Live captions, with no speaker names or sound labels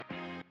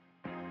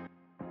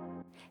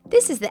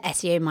This is the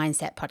SEO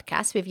Mindset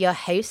Podcast with your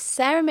hosts,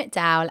 Sarah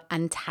McDowell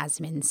and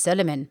Tasmin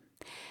Suleiman.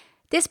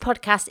 This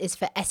podcast is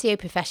for SEO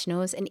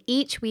professionals, and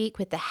each week,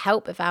 with the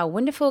help of our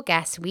wonderful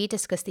guests, we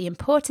discuss the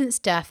important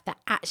stuff that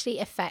actually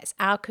affects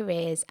our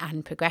careers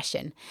and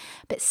progression,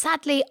 but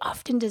sadly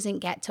often doesn't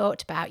get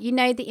talked about. You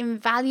know, the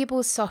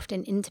invaluable soft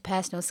and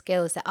interpersonal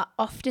skills that are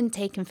often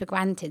taken for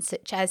granted,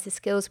 such as the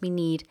skills we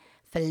need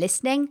for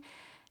listening,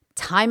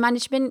 time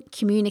management,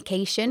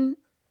 communication,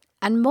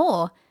 and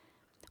more.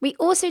 We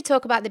also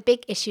talk about the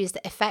big issues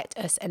that affect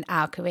us and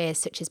our careers,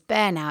 such as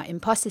burnout,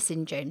 imposter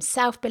syndrome,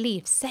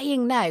 self-belief,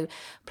 saying no,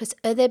 plus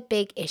other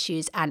big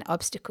issues and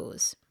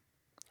obstacles.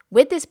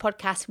 With this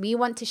podcast, we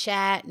want to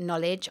share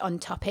knowledge on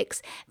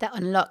topics that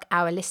unlock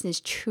our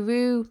listeners'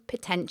 true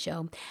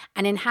potential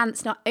and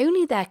enhance not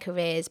only their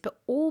careers,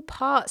 but all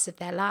parts of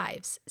their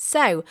lives.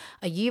 So,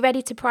 are you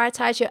ready to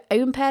prioritize your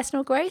own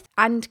personal growth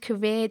and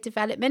career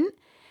development?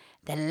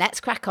 Then let's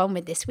crack on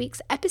with this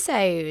week's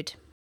episode.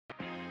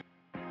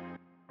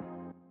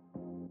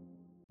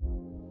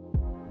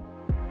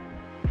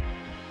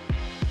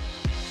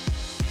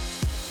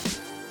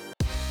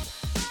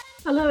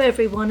 Hello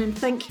everyone, and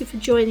thank you for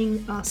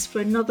joining us for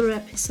another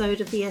episode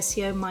of the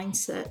SEO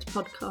Mindset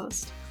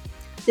podcast.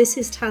 This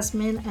is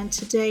Tasmin, and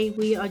today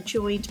we are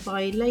joined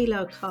by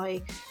Leyla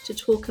Okhai to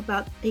talk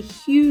about a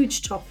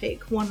huge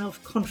topic, one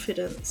of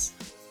confidence.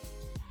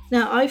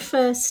 Now, I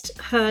first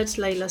heard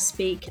Leyla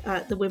speak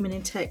at the Women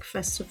in Tech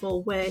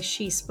Festival, where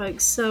she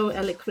spoke so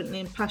eloquently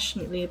and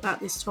passionately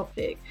about this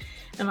topic.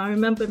 And I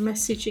remember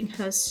messaging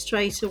her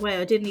straight away.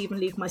 I didn't even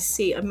leave my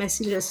seat. I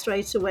messaged her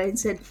straight away and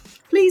said,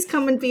 please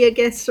come and be a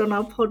guest on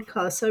our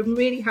podcast. So I'm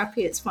really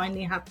happy it's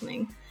finally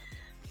happening.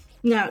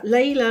 Now,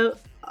 Leyla,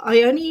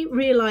 I only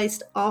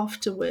realised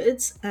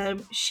afterwards,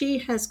 she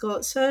has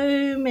got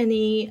so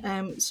many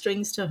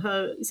strings to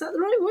her. Is that the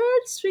right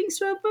word? Strings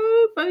to her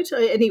bow?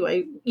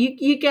 Anyway,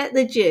 you get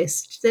the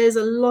gist. There's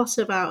a lot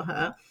about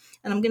her.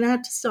 And I'm going to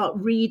have to start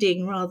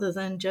reading rather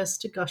than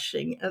just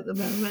gushing at the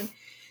moment.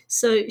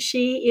 So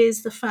she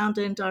is the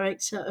founder and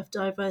director of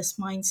Diverse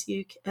Minds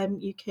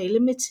UK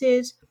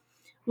Limited,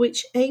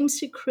 which aims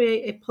to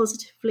create a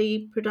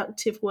positively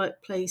productive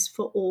workplace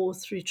for all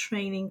through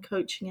training,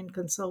 coaching, and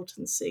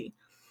consultancy.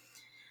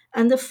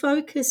 And the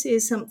focus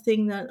is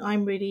something that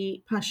I'm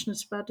really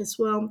passionate about as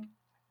well: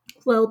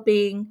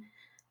 well-being,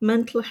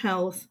 mental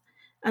health,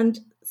 and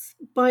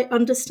by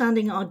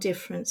understanding our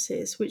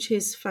differences, which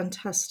is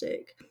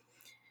fantastic.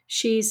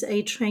 She's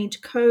a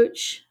trained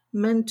coach,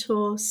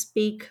 mentor,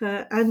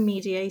 speaker, and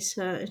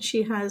mediator, and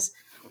she has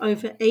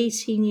over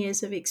 18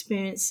 years of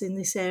experience in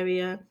this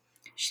area.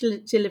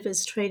 She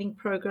delivers training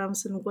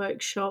programs and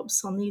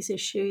workshops on these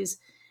issues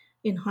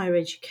in higher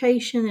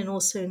education and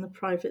also in the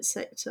private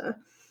sector.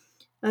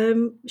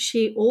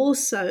 She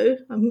also,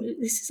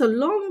 this is a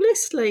long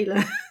list,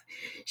 Leyla.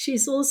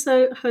 She's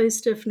also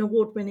host of an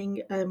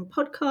award-winning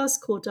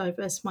podcast called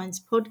Diverse Minds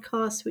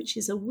Podcast, which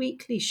is a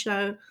weekly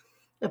show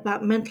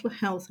about mental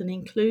health and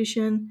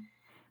inclusion.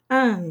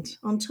 And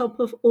on top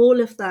of all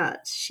of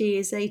that, she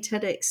is a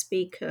TEDx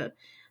speaker,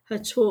 her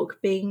talk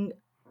being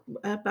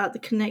about the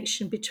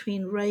connection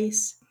between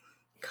race,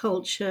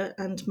 culture,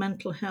 and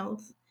mental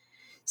health.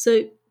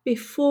 So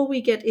before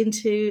we get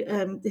into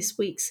this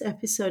week's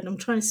episode, I'm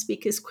trying to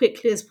speak as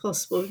quickly as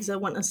possible because I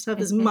want us to have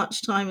as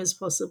much time as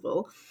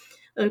possible.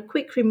 A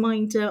quick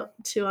reminder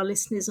to our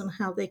listeners on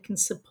how they can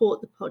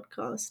support the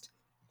podcast.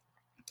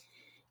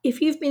 If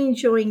you've been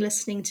enjoying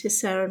listening to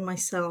Sarah and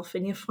myself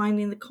and you're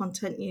finding the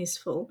content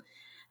useful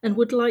and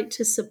would like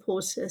to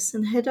support us,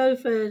 and head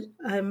over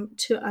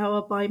to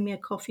our Buy Me a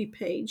Coffee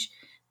page.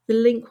 The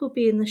link will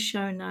be in the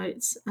show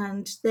notes,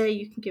 and there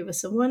you can give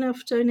us a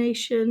one-off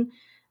donation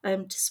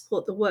to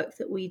support the work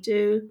that we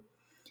do.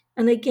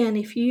 And again,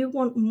 if you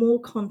want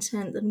more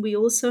content, then we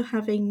also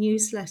have a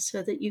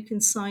newsletter that you can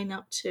sign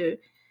up to.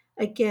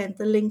 Again,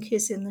 the link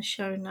is in the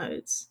show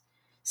notes.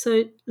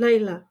 So,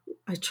 Leyla,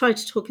 I try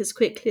to talk as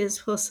quickly as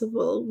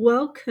possible.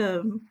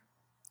 Welcome.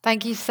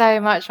 Thank you so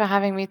much for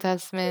having me,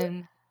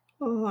 Tasmin.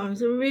 Oh, I'm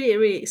really,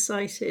 really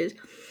excited.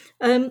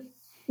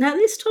 Now,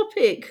 this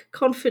topic,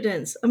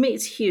 confidence, I mean,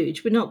 it's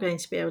huge. We're not going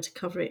to be able to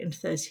cover it in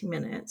 30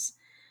 minutes,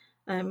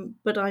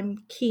 but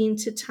I'm keen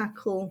to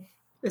tackle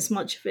as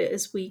much of it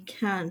as we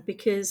can,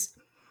 because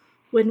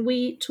when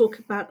we talk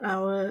about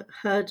our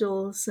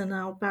hurdles and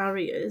our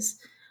barriers,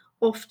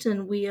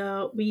 often we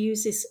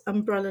use this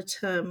umbrella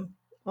term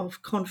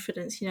of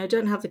confidence. You know,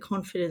 don't have the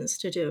confidence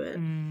to do it.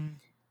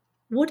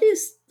 What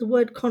does the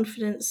word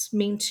confidence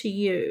mean to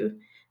you?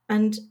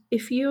 And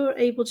if you're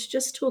able to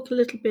just talk a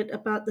little bit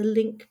about the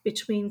link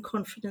between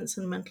confidence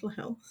and mental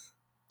health.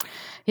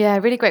 Yeah,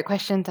 really great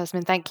question,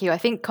 Tasmin. Thank you. I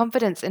think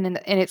confidence in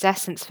its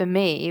essence for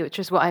me, which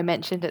was what I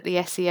mentioned at the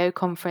SEO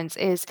conference,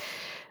 is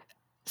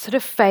sort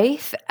of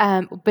faith,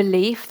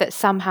 belief that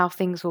somehow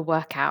things will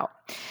work out.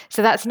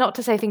 So that's not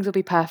to say things will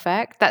be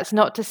perfect. That's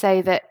not to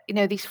say that,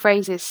 these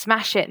phrases,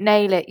 smash it,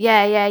 nail it,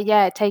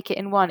 yeah, take it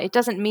in one. It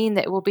doesn't mean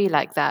that it will be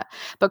like that.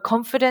 But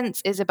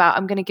confidence is about,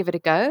 I'm going to give it a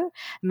go.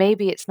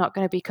 Maybe it's not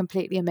going to be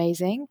completely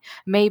amazing.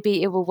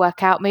 Maybe it will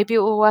work out. Maybe it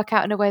will work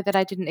out in a way that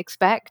I didn't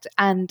expect,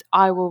 and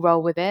I will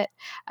roll with it.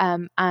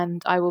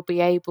 And I will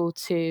be able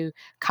to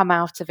come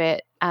out of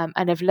it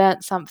and have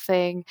learnt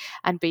something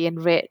and be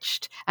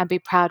enriched and be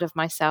proud of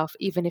myself,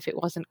 even if it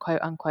wasn't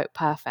quote unquote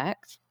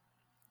perfect.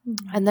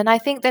 And then I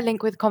think the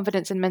link with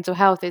confidence and mental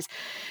health is,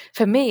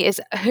 for me,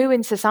 is who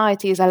in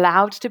society is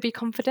allowed to be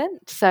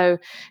confident. So,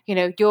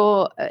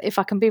 you're, if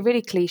I can be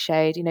really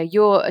cliched,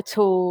 you're a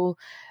tall,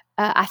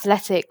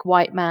 athletic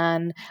white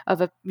man of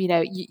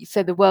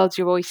so the world's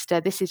your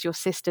oyster. This is your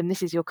system.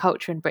 This is your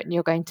culture in Britain.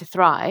 You're going to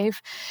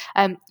thrive.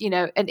 And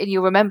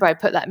you'll remember I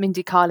put that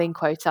Mindy Kaling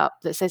quote up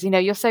that says,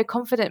 you're so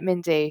confident,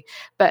 Mindy.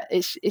 But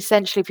it's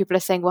essentially people are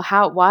saying,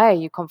 well, why are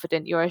you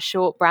confident? You're a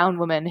short brown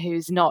woman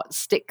who's not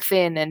stick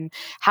thin. And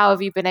how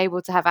have you been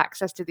able to have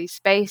access to these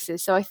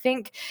spaces? So I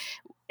think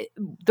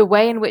the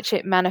way in which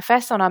it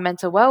manifests on our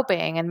mental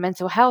well-being and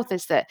mental health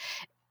is that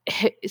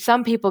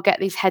some people get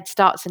these head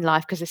starts in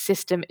life because the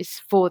system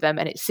is for them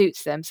and it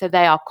suits them, so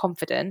they are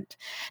confident.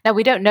 Now,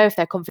 we don't know if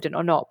they're confident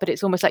or not, but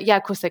it's almost like, yeah,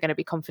 of course they're going to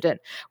be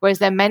confident. Whereas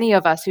there are many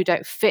of us who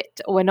don't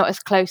fit, or we're not as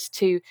close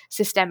to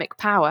systemic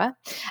power,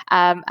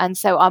 and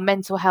so our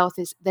mental health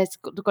there's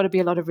got to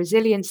be a lot of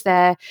resilience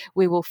there.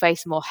 We will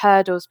face more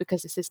hurdles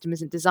because the system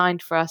isn't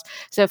designed for us.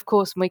 So of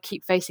course, when we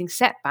keep facing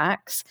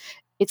setbacks,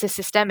 it's a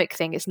systemic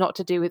thing. It's not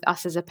to do with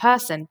us as a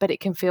person, but it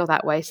can feel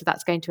that way. So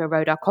that's going to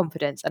erode our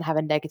confidence and have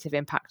a negative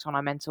impact on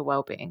our mental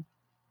well-being.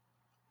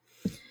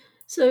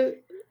 So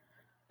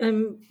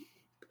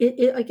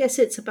I guess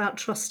it's about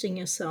trusting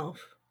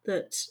yourself,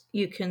 that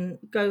you can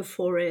go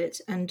for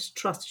it and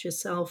trust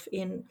yourself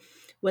in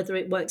whether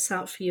it works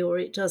out for you or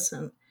it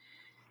doesn't.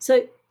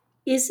 So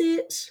is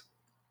it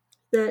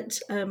that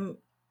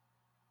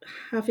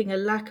having a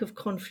lack of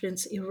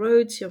confidence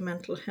erodes your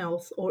mental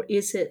health, or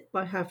is it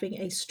by having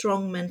a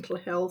strong mental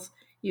health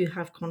you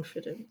have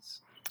confidence?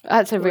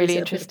 That's a Or really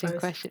is it a bit of interesting both?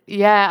 question.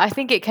 Yeah, I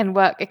think it can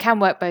work. It can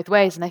work both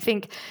ways. And I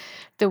think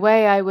the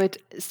way I would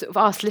sort of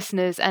ask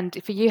listeners, and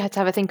for you to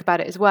have a think about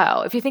it as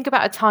well, if you think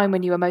about a time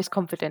when you were most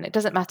confident, it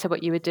doesn't matter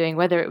what you were doing,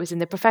 whether it was in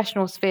the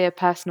professional sphere,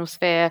 personal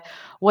sphere,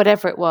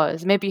 whatever it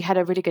was. Maybe you had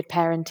a really good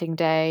parenting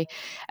day.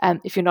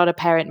 If you're not a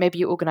parent, maybe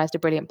you organized a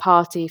brilliant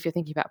party. If you're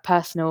thinking about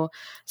personal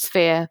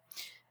sphere.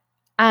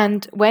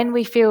 And when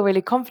we feel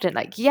really confident,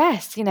 like,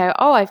 yes,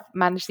 I've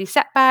managed these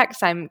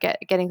setbacks, I'm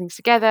getting things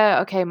together.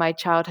 Okay, my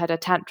child had a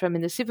tantrum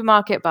in the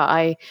supermarket, but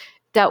I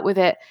dealt with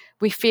it.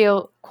 We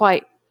feel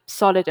quite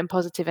solid and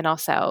positive in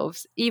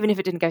ourselves, even if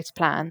it didn't go to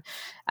plan.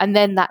 And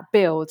then that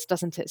builds,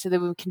 doesn't it? So that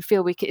we can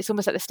feel it's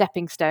almost like the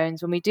stepping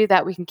stones. When we do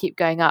that, we can keep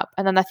going up.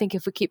 And then I think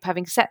if we keep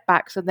having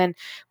setbacks, and then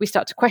we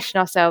start to question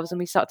ourselves and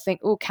we start to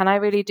think, oh, can I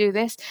really do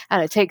this?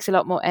 And it takes a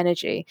lot more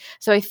energy.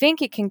 So I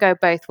think it can go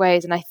both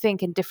ways. And I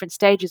think in different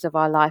stages of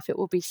our life, it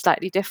will be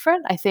slightly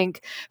different. I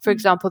think, for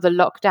example, the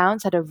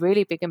lockdowns had a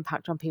really big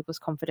impact on people's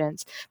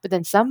confidence. But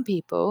then some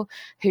people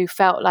who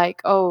felt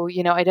like, oh,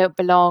 I don't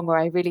belong, or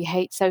I really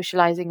hate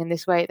socializing in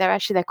this way,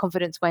 their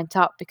confidence went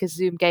up because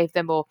Zoom gave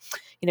them, or,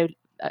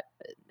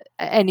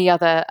 any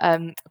other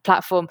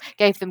platform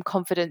gave them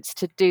confidence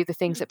to do the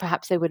things that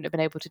perhaps they wouldn't have been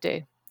able to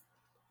do.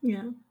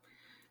 Yeah.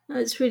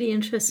 It's really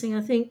interesting.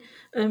 I think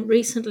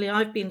recently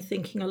I've been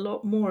thinking a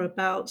lot more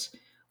about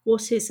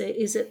what is it?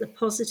 Is it the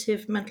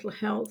positive mental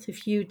health?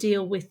 If you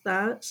deal with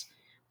that,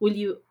 will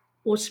you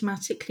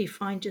automatically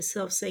find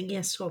yourself saying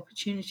yes to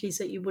opportunities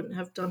that you wouldn't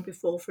have done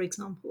before, for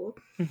example?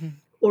 Mm-hmm.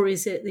 Or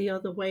is it the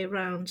other way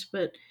around?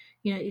 But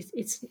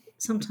it's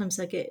sometimes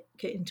I get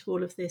into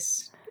all of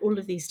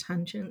these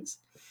tangents.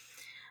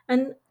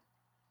 And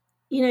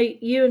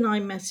you and I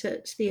met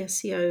at the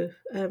SEO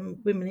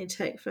Women in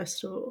Tech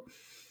Festival.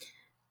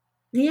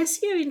 The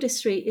SEO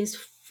industry is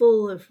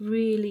full of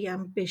really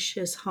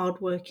ambitious,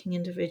 hardworking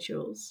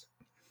individuals.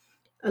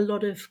 A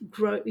lot of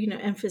growth,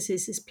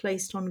 emphasis is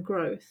placed on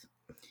growth.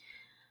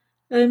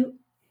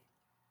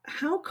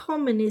 How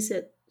common is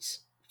it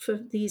for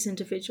these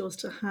individuals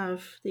to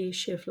have the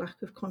issue of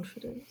lack of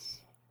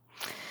confidence?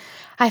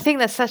 I think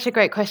that's such a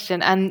great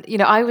question. And,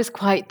 I was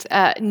quite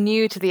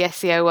new to the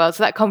SEO world.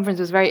 So that conference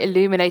was very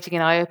illuminating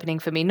and eye-opening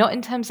for me, not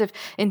in terms of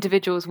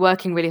individuals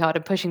working really hard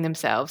and pushing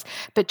themselves,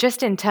 but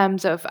just in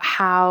terms of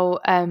how...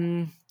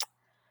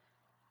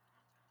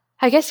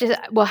 I guess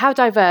how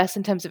diverse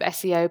in terms of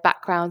SEO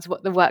backgrounds,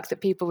 what the work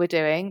that people were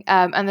doing,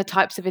 and the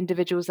types of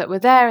individuals that were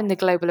there, and the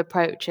global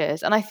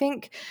approaches. And I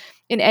think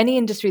in any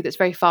industry that's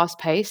very fast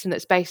paced and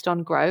that's based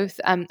on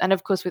growth, and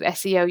of course with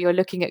SEO, you're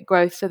looking at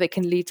growth so that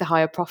can lead to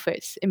higher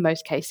profits in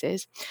most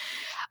cases.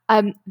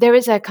 there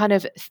is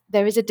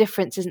a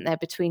difference, isn't there,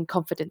 between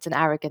confidence and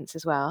arrogance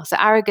as well. So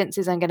arrogance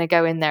is I'm going to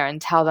go in there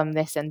and tell them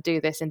this and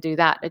do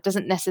that. It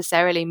doesn't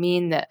necessarily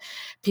mean that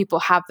people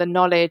have the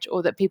knowledge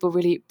or that people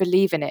really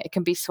believe in it. It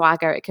can be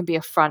swagger, it can be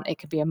a front, it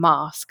can be a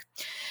mask.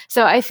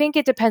 So I think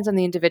it depends on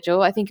the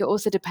individual. I think it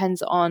also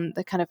depends on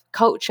the kind of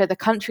culture, the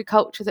country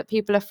culture that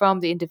people are from,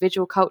 the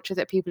individual culture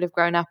that people have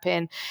grown up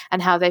in,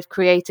 and how they've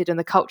created and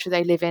the culture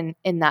they live in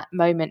that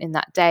moment, in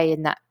that day,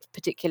 in that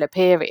particular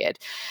period.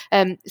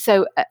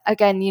 So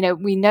again,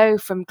 we know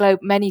from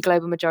many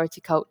global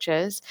majority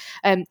cultures,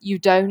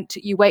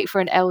 you wait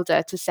for an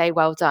elder to say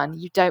well done.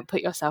 You don't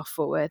put yourself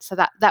forward. So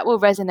that will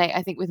resonate,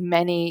 I think, with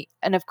many.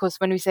 And of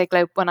course, when I say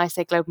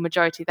global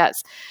majority,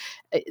 that's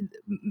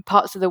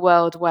parts of the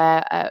world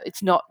where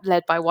it's not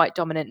led by white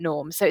dominant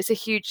norms. So it's a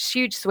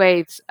huge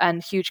swathes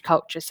and huge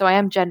culture. So I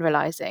am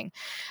generalizing.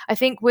 I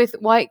think with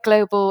white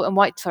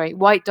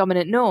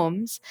dominant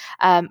norms,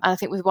 and I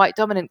think with white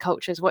dominant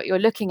cultures, what you're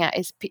looking at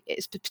is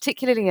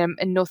particularly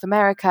in North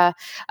America,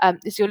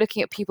 is you're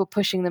looking at people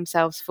pushing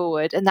themselves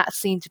forward, and that's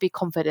seen to be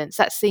confidence,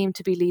 that's seen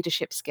to be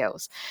leadership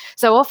skills.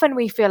 So often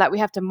we feel like we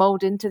have to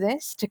mold into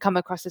this to come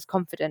across as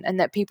confident, and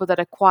that people that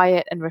are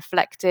quiet and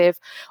reflective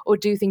or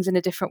do things in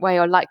a different way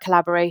or like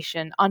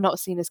collaboration are not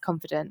seen as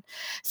confident.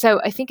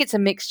 So I think it's a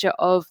mixture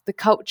of the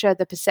culture,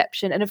 the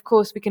perception, and of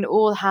course we can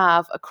all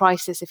have a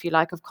crisis, if you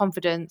like, of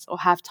confidence, or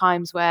have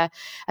times where,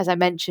 as I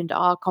mentioned,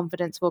 our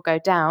confidence will go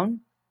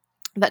down.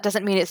 That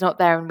doesn't mean it's not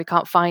there and we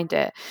can't find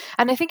it.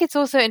 And I think it's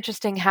also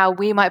interesting how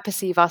we might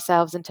perceive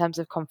ourselves in terms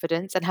of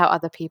confidence and how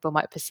other people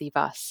might perceive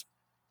us.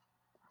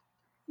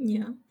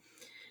 Yeah,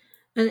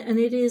 and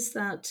it is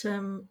that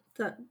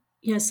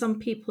some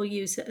people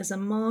use it as a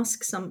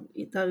mask. Some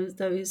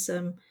those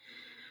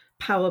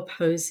power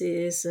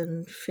poses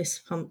and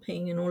fist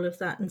pumping and all of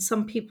that, and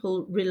some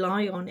people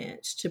rely on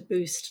it to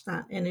boost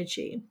that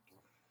energy.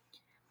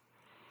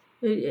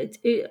 It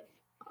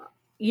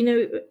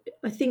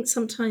I think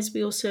sometimes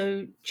we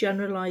also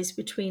generalize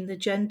between the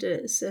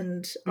genders,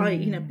 and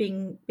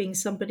being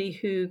somebody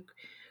who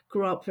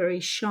grew up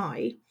very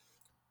shy,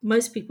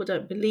 most people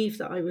don't believe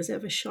that I was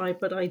ever shy,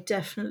 but I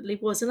definitely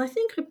was, and I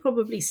think I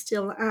probably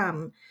still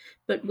am.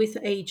 But with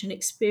age and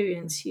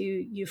experience,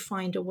 you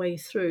find a way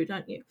through,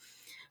 don't you?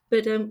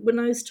 But when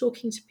I was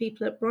talking to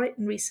people at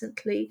Brighton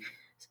recently,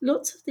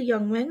 lots of the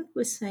young men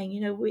were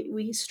saying,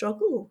 we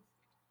struggle,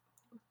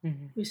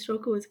 Mhm. we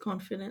struggle with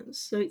confidence.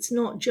 So it's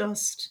not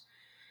just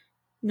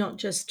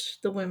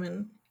the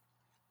women.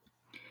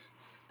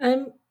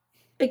 Um,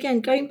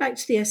 Again, going back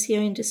to the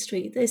SEO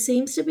industry, there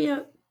seems to be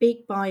a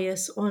big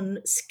bias on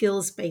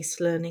skills-based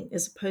learning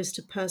as opposed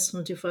to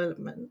personal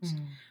development.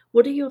 Mm.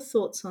 What are your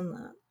thoughts on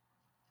that?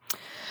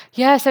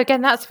 Yeah, so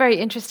again, that's very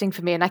interesting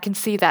for me. And I can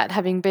see that,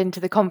 having been to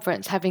the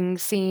conference, having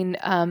seen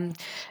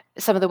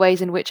some of the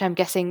ways in which I'm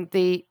guessing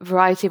the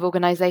variety of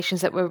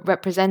organizations that were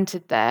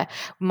represented there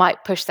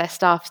might push their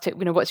staff to,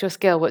 what's your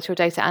skill? What's your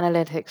data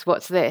analytics?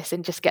 What's this?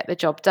 And just get the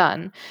job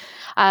done.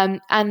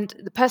 And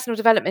the personal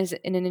development is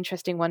in an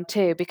interesting one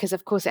too, because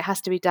of course it has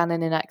to be done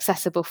in an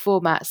accessible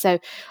format. So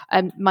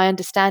my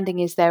understanding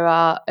is there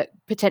are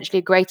potentially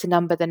a greater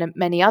number than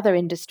many other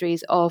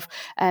industries of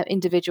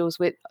individuals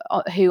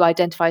who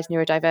identify as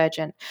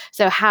neurodivergent.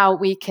 So how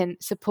we can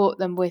support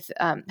them with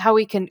how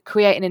we can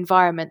create an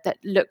environment that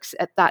looks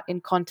at that in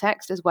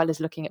context as well as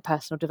looking at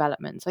personal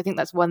development. So I think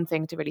that's one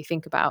thing to really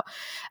think about.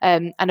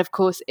 And of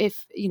course,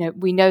 if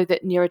we know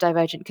that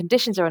neurodivergent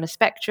conditions are on a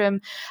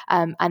spectrum,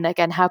 and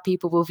again, how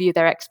people will view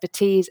their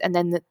expertise, and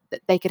then that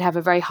they could have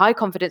a very high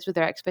confidence with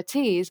their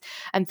expertise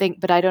and think,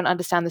 but I don't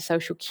understand the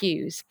social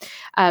cues,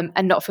 and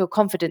not feel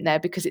confident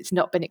there because it's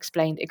not been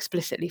explained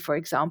explicitly, for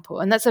example.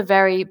 And that's a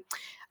very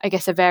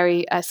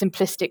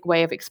simplistic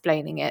way of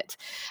explaining it.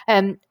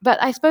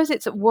 But I suppose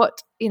it's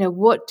what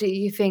do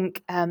you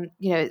think,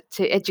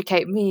 to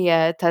educate me,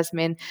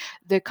 Tasmin,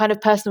 the kind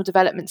of personal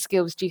development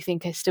skills do you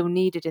think are still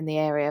needed in the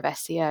area of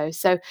SEO?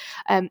 So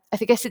I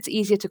guess it's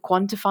easier to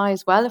quantify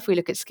as well. If we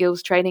look at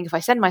skills training, if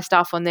I send my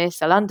staff on this,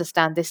 they'll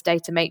understand this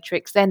data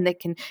matrix, then they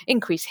can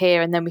increase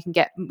here, and then we can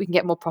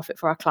get more profit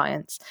for our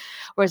clients.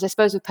 Whereas I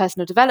suppose with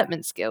personal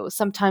development skills,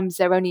 sometimes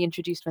they're only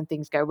introduced when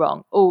things go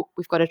wrong. Oh,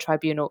 we've got a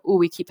tribunal. Oh,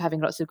 we keep having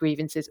lots of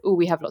grievances. Oh,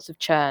 we have lots of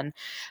churn.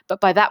 But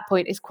by that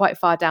point, it's quite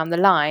far down the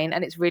line,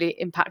 and it's really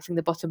impacting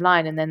the bottom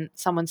line. And then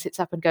someone sits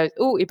up and goes,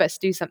 oh, you better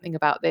do something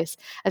about this,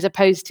 as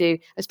opposed to,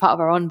 as part of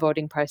our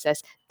onboarding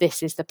process,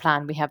 this is the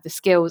plan. We have the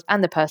skills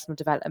and the personal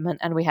development,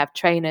 and we have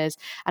trainers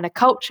and a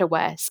culture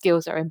where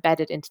skills are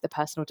embedded into the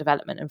personal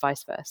development and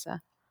vice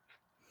versa.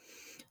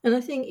 And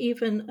I think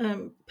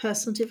even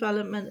personal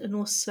development, and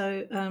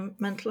also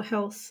mental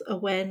health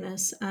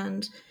awareness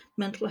and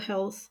mental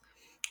health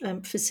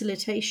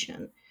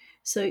facilitation.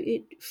 So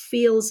it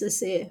feels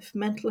as if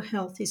mental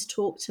health is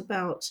talked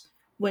about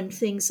when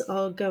things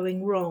are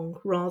going wrong,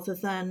 rather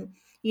than,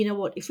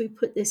 if we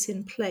put this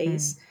in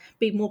place,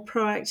 be more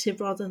proactive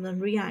rather than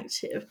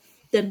reactive,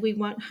 then we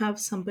won't have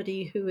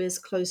somebody who is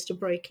close to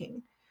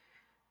breaking.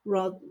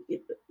 Rather,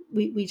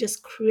 we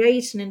just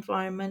create an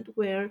environment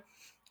where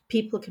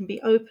people can be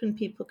open,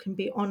 people can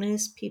be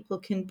honest, people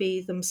can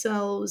be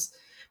themselves,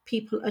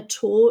 people are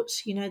taught,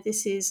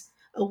 this is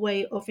a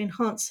way of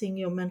enhancing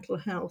your mental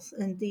health,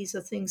 and these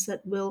are things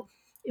that will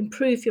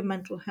improve your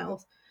mental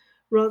health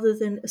rather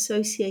than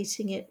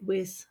associating it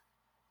with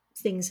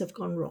things have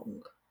gone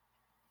wrong.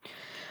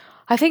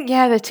 I think,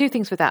 there are two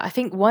things with that. I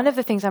think one of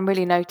the things I'm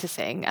really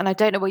noticing, and I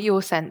don't know what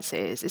your sense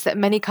is that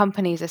many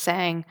companies are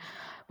saying,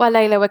 well,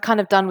 Leyla, we're kind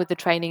of done with the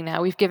training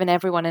now. We've given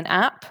everyone an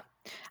app.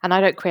 And I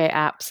don't create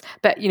apps,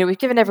 but we've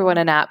given everyone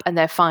an app and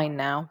they're fine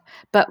now.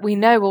 But we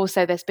know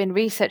also there's been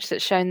research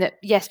that's shown that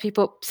yes,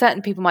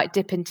 certain people might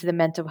dip into the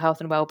mental health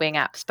and wellbeing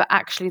apps, but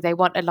actually they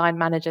want a line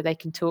manager they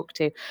can talk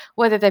to,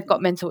 whether they've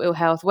got mental ill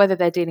health, whether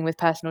they're dealing with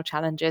personal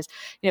challenges,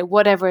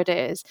 whatever it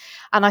is.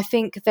 And I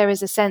think there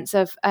is a sense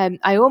of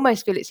I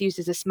almost feel it's used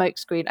as a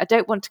smokescreen. I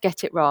don't want to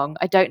get it wrong.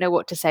 I don't know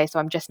what to say, so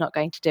I'm just not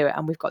going to do it.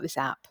 And we've got this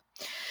app.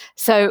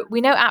 So we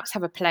know apps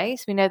have a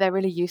place. We know they're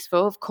really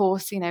useful. Of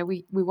course,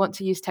 we want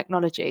to use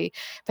technology,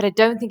 but I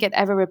don't think it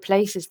ever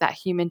replaces that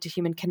human to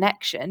human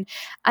connection.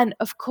 And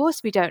of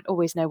course, we don't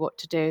always know what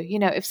to do.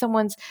 If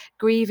someone's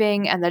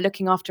grieving and they're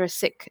looking after a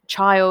sick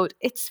child,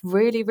 it's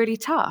really, really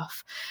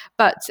tough.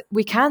 But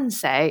we can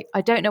say, I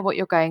don't know what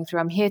you're going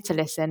through. I'm here to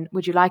listen.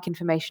 Would you like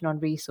information on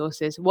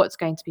resources? What's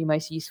going to be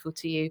most useful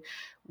to you?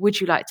 Would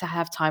you like to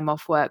have time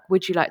off work?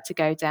 Would you like to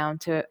go down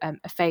to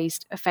a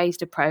phased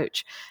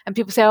approach? And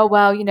people say, oh,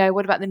 well,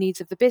 what about the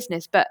needs of the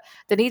business? But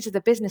the needs of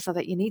the business are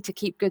that you need to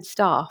keep good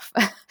staff.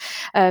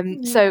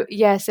 So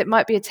yes, it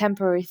might be a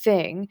temporary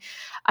thing.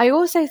 I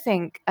also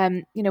think,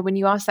 when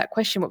you asked that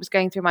question, what was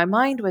going through my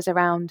mind was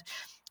around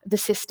the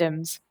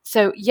systems.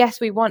 So yes,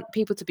 we want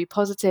people to be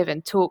positive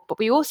and talk, but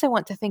we also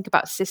want to think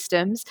about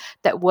systems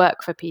that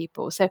work for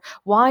people. So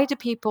why do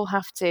people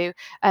have to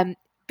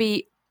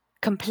be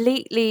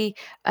completely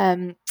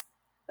a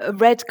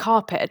red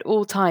carpet at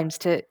all times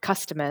to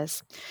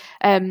customers?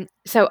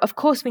 So of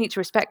course we need to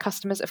respect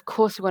customers. Of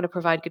course we want to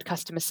provide good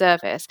customer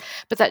service,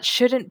 but that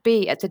shouldn't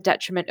be at the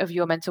detriment of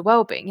your mental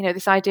well-being.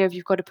 This idea of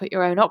you've got to put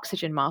your own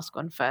oxygen mask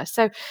on first.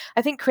 So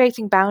I think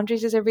creating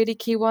boundaries is a really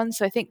key one.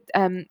 So I think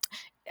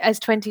as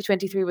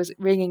 2023 was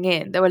ringing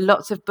in, there were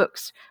lots of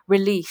books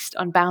released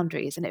on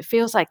boundaries, and it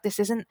feels like this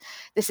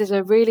is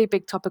a really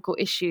big topical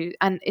issue,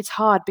 and it's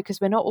hard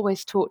because we're not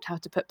always taught how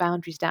to put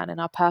boundaries down in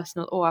our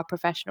personal or our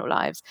professional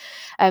lives.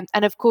 And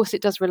of course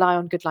it does rely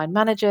on good line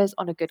managers,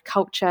 on a good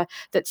culture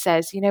that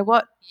says,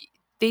 what,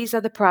 these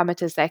are the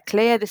parameters, they're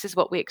clear. This is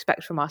what we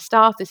expect from our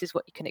staff. This is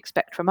what you can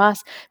expect from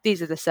us.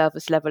 These are the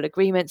service level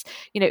agreements,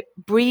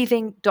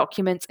 breathing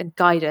documents and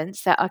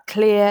guidance that are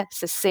clear,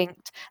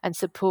 succinct, and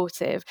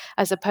supportive,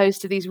 as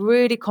opposed to these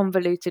really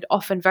convoluted,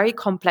 often very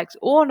complex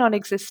or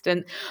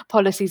non-existent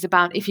policies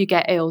about if you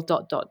get ill, ...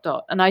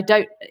 And I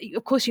don't,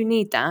 of course you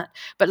need that,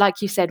 but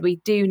like you said, we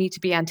do need to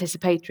be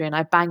anticipatory, and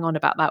I bang on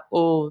about that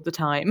all the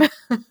time.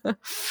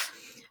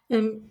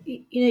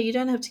 You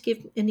don't have to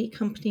give any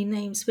company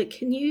names, but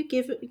can you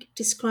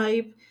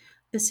describe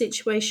a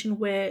situation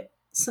where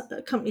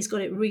a company's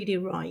got it really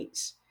right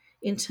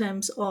in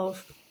terms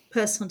of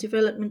personal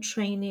development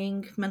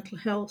training, mental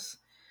health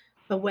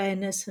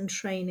awareness and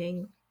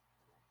training?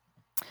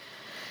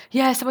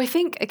 Yeah, so I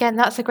think, again,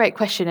 that's a great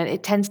question, and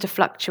it tends to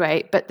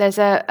fluctuate. But there's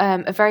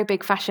a very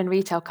big fashion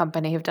retail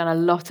company who've done a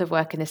lot of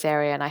work in this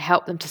area, and I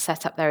helped them to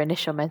set up their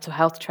initial mental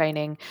health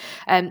training.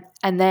 And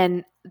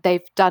then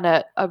they've done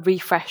a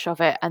refresh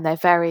of it, and they're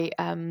very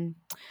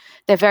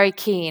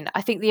keen.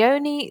 I think the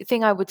only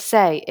thing I would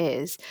say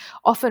is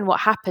often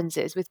what happens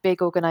is with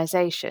big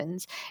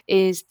organizations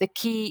is the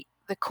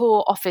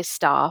core office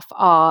staff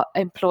are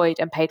employed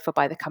and paid for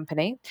by the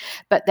company,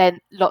 but then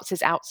lots is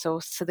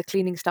outsourced. So the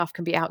cleaning staff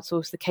can be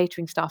outsourced, the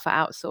catering staff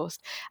are outsourced.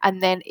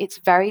 And then it's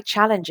very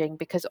challenging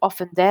because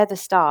often they're the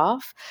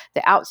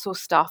outsourced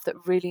staff that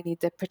really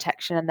need the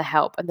protection and the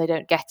help, and they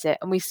don't get it.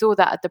 And we saw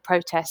that at the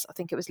protests, I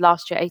think it was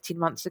last year, 18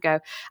 months ago,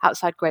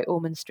 outside Great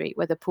Ormond Street,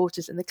 where the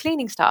porters and the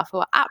cleaning staff, who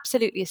are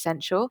absolutely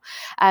essential,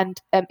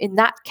 and in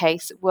that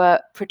case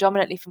were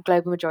predominantly from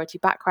global majority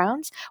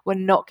backgrounds, were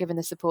not given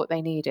the support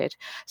they needed.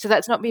 So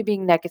that's not me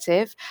being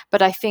negative,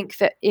 but I think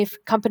that if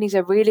companies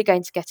are really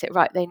going to get it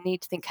right, they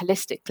need to think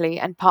holistically,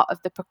 and part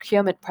of the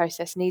procurement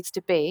process needs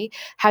to be,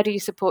 how do you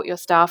support your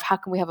staff? How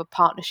can we have a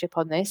partnership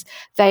on this?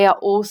 They are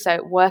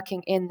also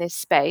working in this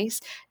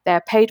space.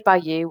 They're paid by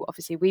you.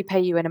 Obviously, we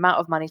pay you an amount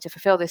of money to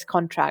fulfill this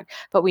contract,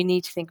 but we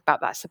need to think about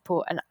that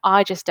support. And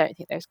I just don't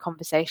think those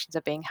conversations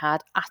are being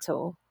had at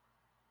all.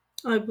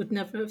 I would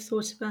never have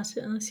thought about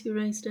it unless you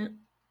raised it.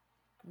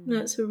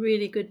 That's a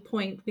really good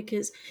point,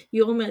 because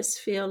you almost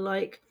feel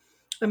like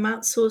I'm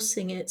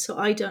outsourcing it, so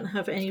I don't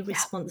have any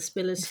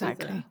responsibility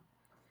there.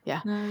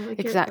 Yeah, No, I get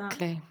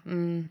exactly.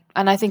 And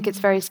I think it's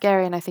very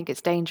scary, and I think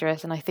it's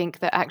dangerous, and I think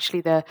that actually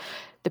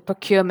the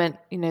procurement,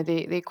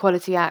 the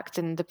Equality Act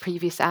and the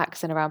previous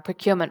acts and around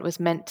procurement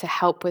was meant to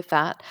help with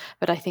that.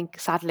 But I think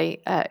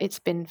sadly it's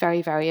been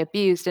very, very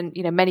abused. And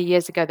many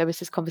years ago there was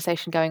this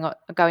conversation going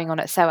on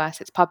at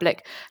SOAS. It's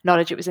public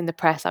knowledge. It was in the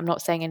press. I'm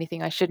not saying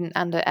anything I shouldn't,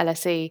 and at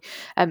LSE,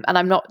 and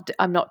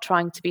I'm not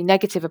trying to be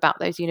negative about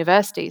those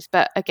universities.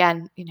 But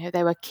again,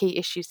 there were key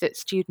issues that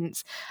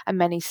students and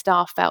many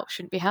staff felt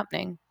shouldn't be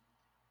happening.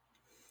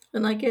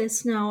 And I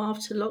guess now,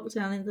 after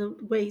lockdown, in the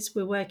ways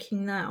we're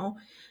working now,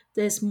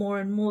 there's more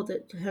and more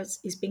that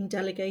is being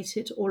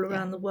delegated all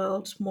around the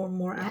world, more and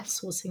more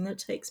outsourcing that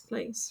takes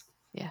place.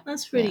 Yeah.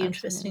 That's a really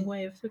interesting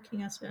way of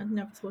looking at it. I'd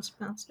never thought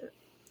about it.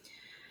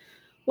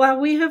 Well,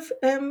 we have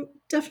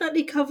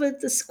definitely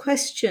covered these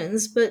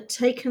questions, but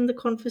taken the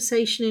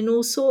conversation in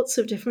all sorts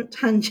of different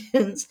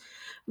tangents.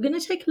 We're going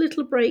to take a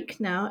little break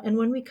now, and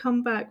when we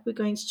come back, we're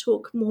going to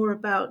talk more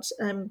about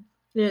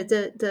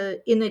the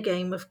inner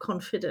game of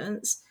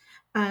confidence,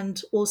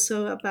 and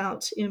also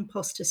about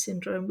imposter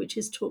syndrome, which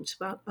is talked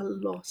about a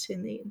lot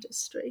in the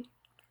industry.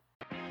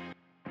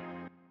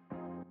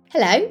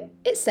 Hello,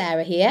 it's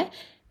Sarah here.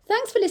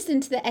 Thanks for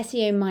listening to the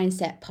SEO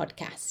Mindset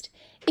podcast.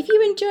 If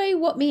you enjoy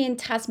what me and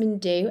Tasmin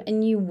do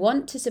and you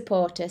want to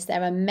support us,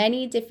 there are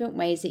many different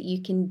ways that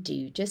you can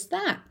do just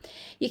that.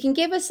 You can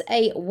give us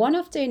a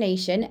one-off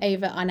donation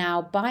over on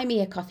our Buy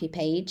Me a Coffee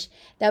page.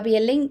 There'll be a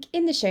link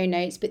in the show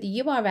notes, but the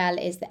URL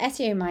is the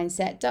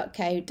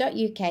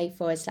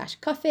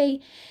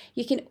seomindset.co.uk/coffee.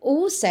 You can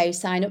also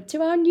sign up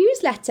to our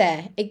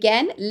newsletter.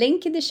 Again,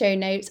 link in the show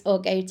notes,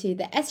 or go to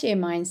the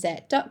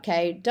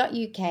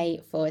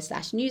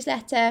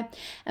seomindset.co.uk/newsletter.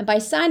 And by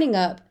signing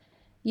up,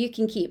 you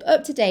can keep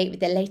up to date with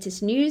the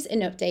latest news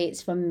and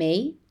updates from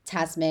me,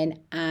 Tasmin,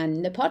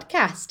 and the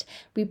podcast.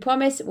 We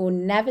promise we'll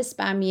never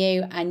spam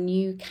you, and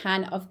you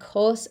can, of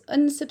course,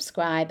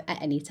 unsubscribe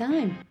at any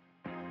time.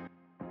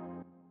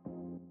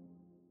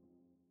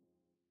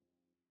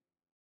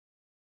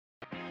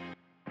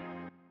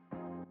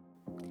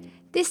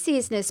 This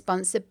season is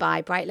sponsored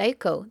by Bright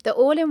Local, the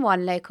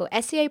all-in-one local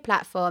SEO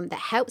platform that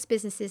helps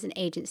businesses and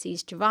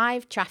agencies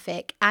drive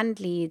traffic and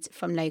leads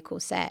from local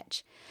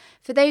search.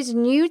 For those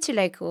new to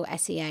local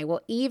SEO,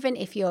 or even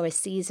if you're a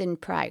seasoned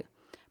pro,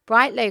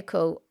 Bright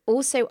Local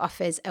also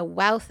offers a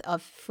wealth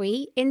of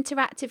free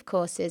interactive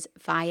courses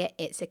via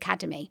its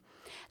academy.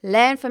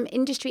 Learn from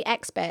industry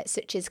experts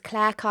such as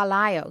Claire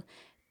Carlisle,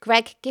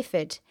 Greg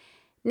Gifford,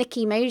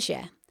 Nikki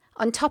Mosier,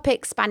 on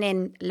topics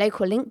spanning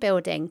local link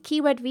building,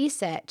 keyword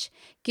research,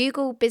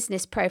 Google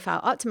business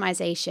profile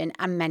optimization,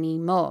 and many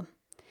more.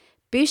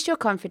 Boost your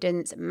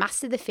confidence,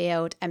 master the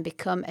field, and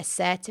become a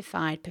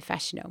certified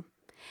professional.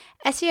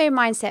 SEO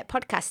Mindset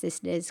podcast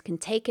listeners can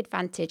take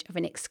advantage of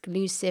an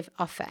exclusive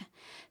offer.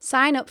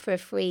 Sign up for a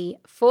free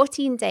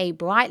 14-day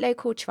Bright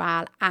Local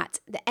trial at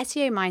the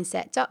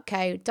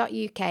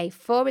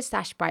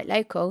seomindset.co.uk/Bright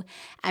Local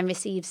and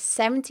receive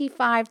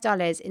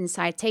 $75 in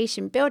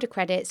citation builder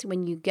credits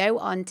when you go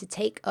on to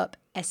take up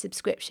a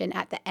subscription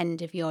at the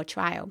end of your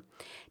trial.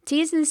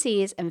 T's and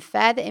C's and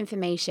further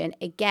information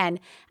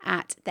again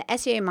at the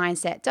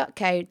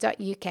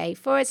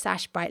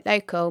seomindset.co.uk/Bright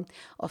Local,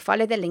 or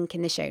follow the link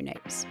in the show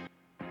notes.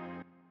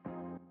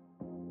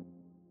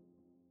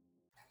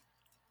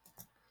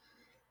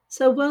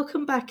 So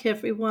welcome back,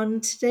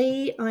 everyone.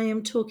 Today I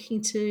am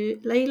talking to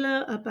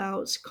Leyla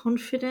about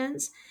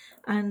confidence,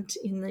 and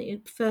in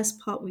the first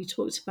part we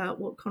talked about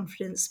what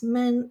confidence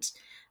meant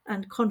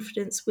and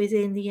confidence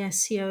within the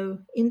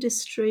SEO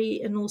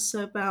industry, and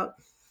also about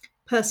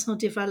personal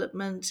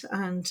development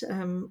and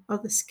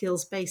other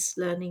skills-based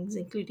learnings,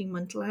 including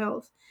mental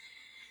health.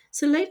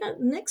 So Leyla,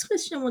 the next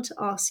question I want to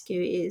ask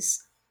you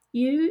is,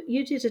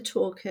 you did a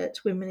talk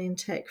at Women in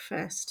Tech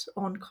Fest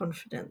on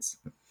confidence.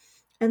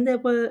 And there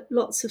were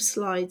lots of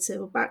slides. There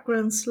were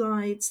background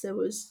slides. There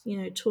was,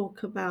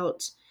 talk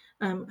about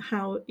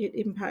how it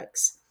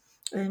impacts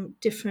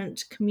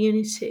different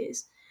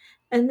communities.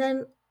 And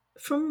then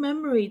from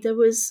memory, there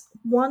was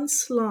one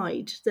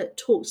slide that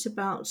talked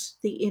about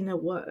the inner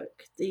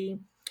work,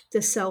 the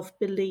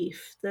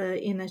self-belief, the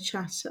inner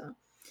chatter.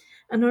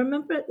 And I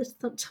remember at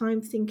the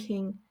time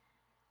thinking,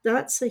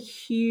 that's a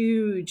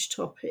huge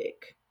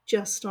topic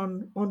just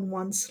on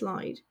one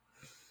slide.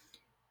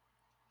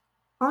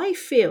 I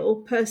feel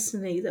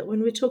personally that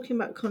when we're talking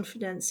about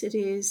confidence, it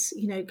is,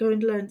 go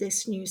and learn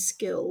this new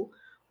skill,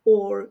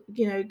 or,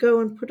 go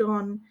and put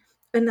on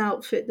an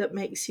outfit that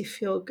makes you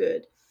feel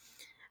good.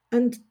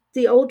 And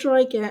the older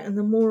I get and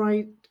the more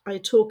I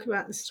talk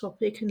about this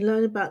topic and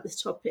learn about this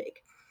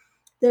topic,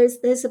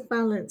 there's a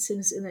balance,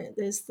 isn't it?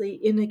 There's the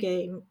inner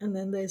game and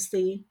then there's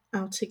the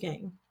outer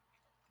game.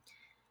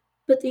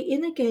 But the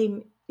inner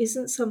game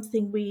isn't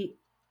something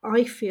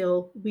I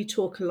feel we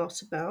talk a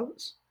lot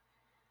about.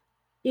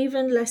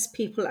 Even less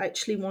people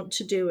actually want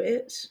to do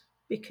it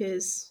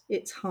because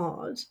it's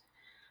hard.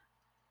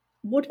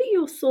 What are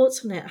your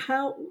thoughts on it?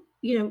 How,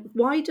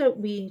 why don't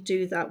we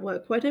do that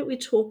work? Why don't we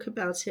talk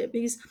about it?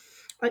 Because,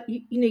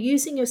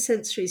 using your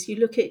sensories, you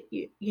look at,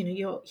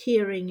 your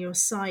hearing, your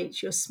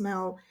sight, your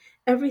smell,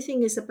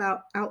 everything is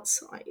about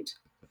outside.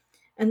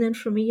 And then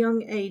from a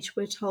young age,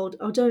 we're told,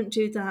 oh, don't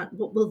do that.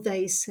 What will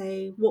they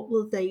say? What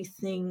will they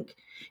think?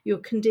 You're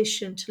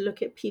conditioned to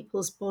look at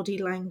people's body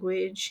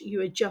language.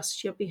 You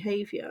adjust your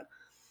behavior.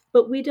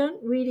 But we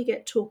don't really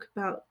get talk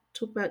about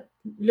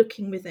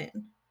looking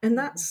within. And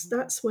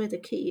that's where the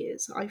key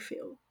is, I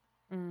feel.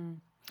 Mm.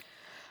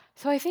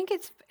 So I think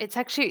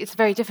it's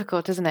very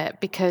difficult, isn't it?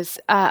 Because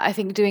I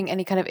think doing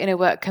any kind of inner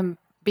work can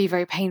be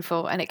very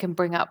painful, and it can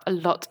bring up a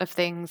lot of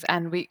things,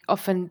 and we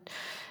often,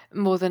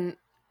 more than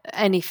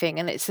anything,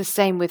 and it's the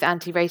same with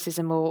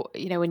anti-racism, or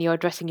when you're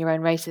addressing your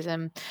own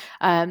racism,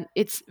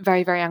 it's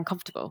very, very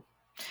uncomfortable.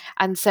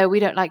 And so we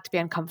don't like to be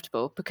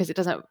uncomfortable, because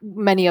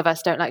many of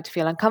us don't like to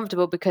feel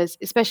uncomfortable, because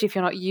especially if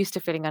you're not used to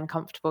feeling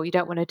uncomfortable, you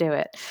don't want to do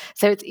it.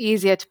 So it's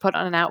easier to put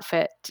on an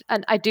outfit.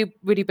 And I do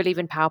really believe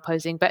in power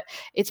posing, but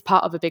it's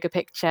part of a bigger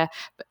picture.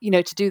 But,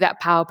 to do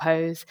that power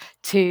pose,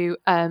 to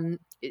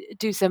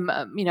do some,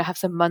 have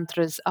some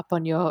mantras up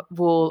on your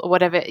wall or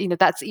whatever,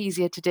 that's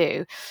easier to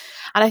do.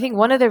 And I think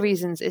one of the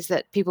reasons is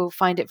that people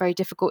find it very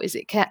difficult is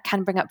it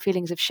can bring up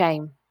feelings of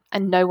shame.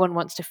 And no one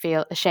wants to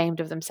feel ashamed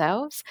of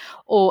themselves,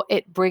 or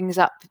it brings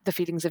up the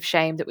feelings of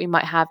shame that we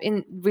might have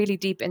in really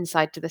deep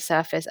inside to the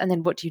surface. And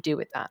then what do you do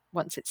with that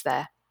once it's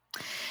there?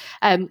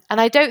 And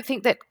I don't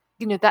think that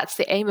that's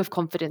the aim of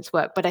confidence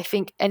work, but I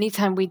think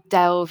anytime we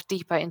delve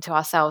deeper into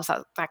ourselves,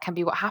 that can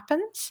be what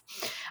happens.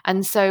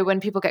 And so when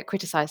people get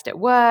criticized at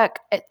work,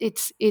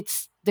 it's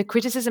the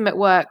criticism at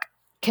work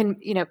can,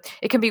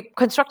 it can be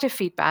constructive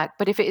feedback,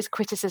 but if it is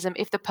criticism,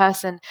 if the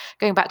person,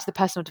 going back to the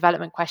personal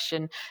development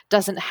question,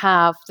 doesn't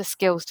have the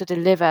skills to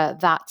deliver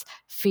that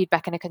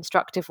feedback in a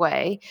constructive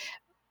way,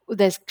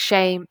 there's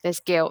shame,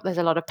 there's guilt, there's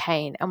a lot of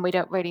pain, and we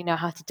don't really know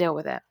how to deal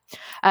with it.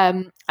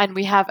 And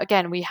we have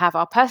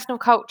our personal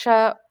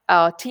culture,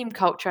 our team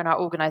culture, and our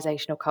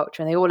organizational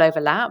culture, and they all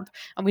overlap,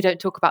 and we don't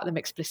talk about them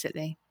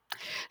explicitly.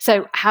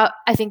 So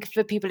I think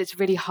for people, it's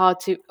really hard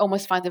to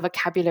almost find the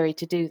vocabulary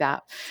to do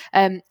that,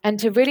 and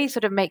to really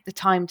sort of make the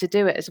time to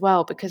do it as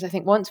well, because I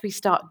think once we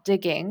start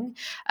digging,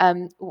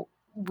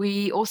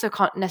 we also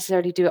can't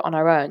necessarily do it on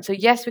our own. So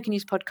yes, we can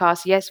use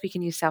podcasts, yes, we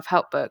can use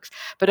self-help books,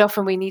 but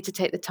often we need to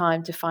take the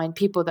time to find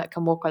people that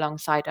can walk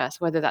alongside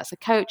us, whether that's a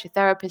coach, a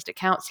therapist, a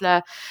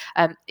counselor,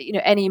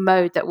 any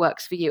mode that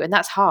works for you. And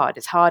that's hard.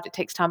 It's hard. It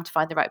takes time to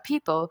find the right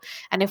people.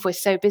 And if we're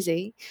so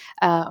busy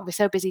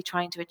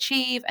trying to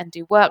achieve and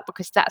do work,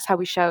 because that's how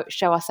we show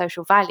our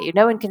social value.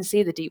 No one can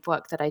see the deep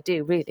work that I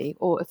do, really,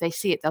 or if they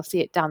see it, they'll see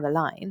it down the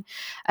line.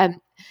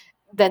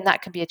 Then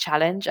that can be a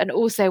challenge. And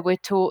also we're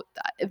taught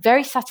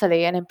very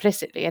subtly and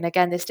implicitly, and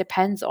again, this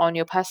depends on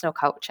your personal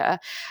culture,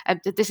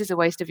 that this is a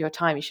waste of your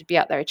time. You should be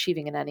out there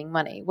achieving and earning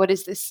money. What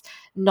is this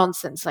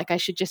nonsense? Like, I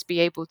should just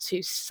be able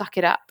to suck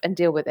it up and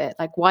deal with it.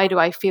 Like, why do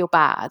I feel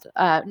bad?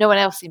 No one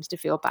else seems to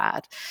feel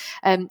bad.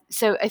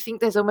 So I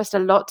think there's almost a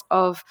lot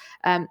of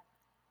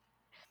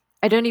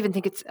I don't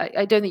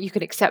think you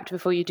can accept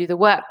before you do the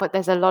work, but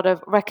there's a lot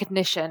of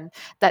recognition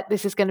that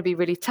this is going to be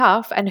really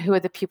tough, and who are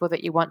the people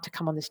that you want to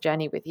come on this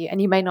journey with you.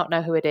 And you may not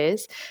know who it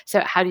is. So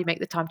how do you make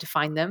the time to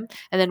find them?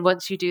 And then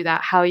once you do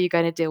that, how are you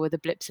going to deal with the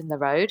blips in the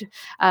road?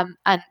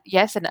 And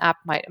yes, a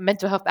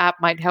mental health app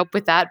might help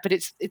with that, but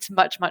it's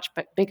much, much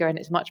bigger, and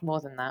it's much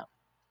more than that.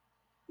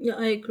 Yeah,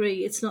 I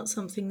agree. It's not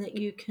something that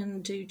you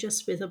can do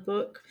just with a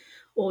book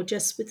or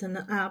just with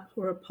an app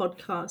or a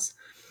podcast.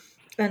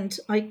 And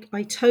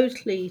I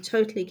totally,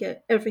 totally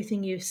get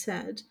everything you've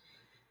said.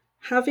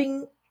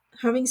 Having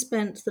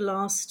spent the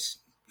last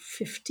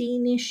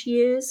 15-ish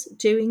years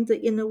doing the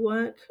inner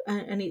work,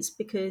 and it's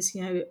because,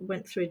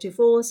 went through a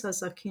divorce. I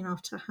was lucky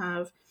enough to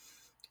have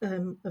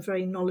a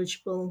very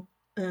knowledgeable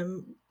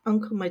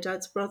uncle, my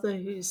dad's brother,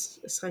 who's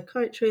a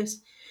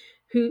psychiatrist,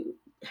 who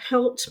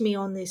helped me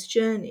on this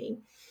journey.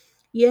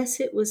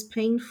 Yes, it was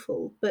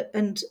painful, but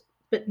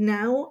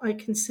now I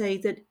can say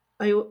that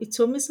it's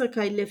almost like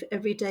I live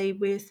every day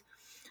with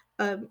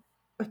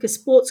like a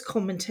sports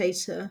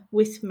commentator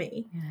with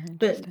me,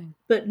 Yeah,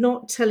 but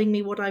not telling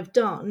me what I've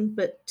done,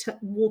 but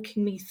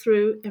walking me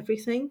through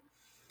everything.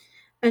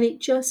 And it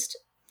just,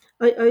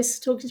 I was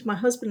talking to my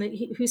husband,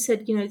 who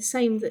said, the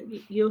same that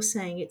you're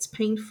saying, it's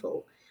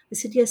painful. I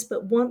said, yes,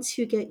 but once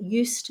you get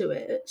used to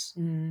it,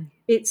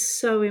 it's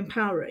so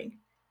empowering.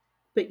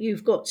 But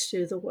you've got to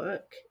do the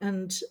work,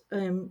 and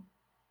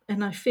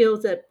I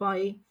feel that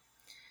by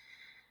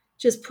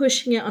just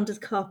pushing it under the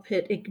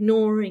carpet,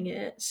 ignoring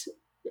it,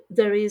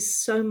 there is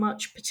so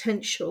much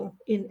potential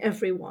in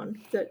everyone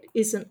that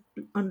isn't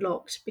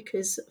unlocked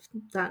because of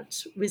that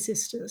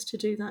resistance to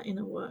do that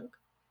inner work.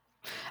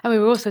 And we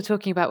were also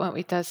talking about, weren't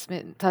we,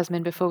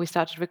 Tasmin, before we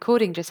started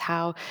recording, just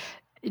how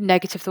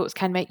negative thoughts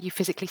can make you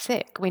physically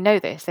sick. We know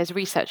this. There's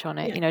research on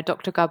it. Yeah.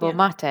 Dr. Gabor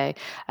Mate,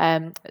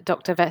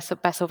 Dr.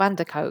 Bessel van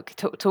der Kolk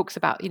talks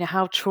about,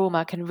 how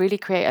trauma can really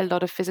create a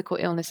lot of physical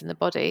illness in the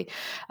body.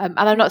 And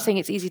I'm not saying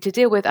it's easy to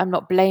deal with. I'm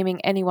not blaming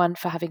anyone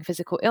for having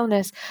physical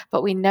illness,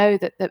 but we know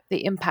that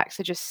the impacts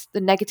are the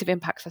negative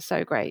impacts are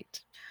so great.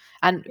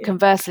 And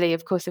conversely,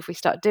 of course, if we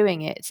start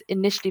doing it, it's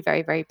initially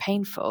very, very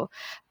painful,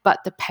 but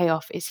the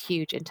payoff is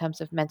huge in terms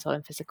of mental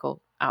and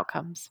physical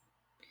outcomes.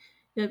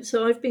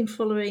 So I've been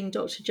following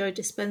Dr. Joe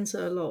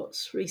Dispenza a lot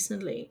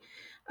recently,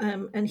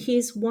 and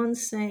his one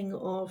saying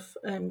of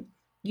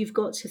you've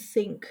got to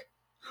think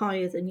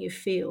higher than you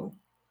feel.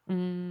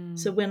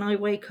 So when I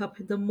wake up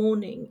in the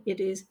morning, it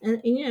is,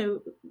 and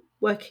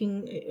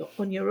working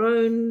on your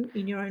own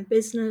in your own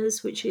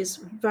business, which is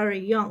very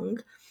young.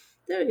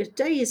 There are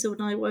days when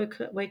I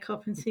wake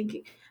up and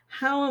thinking,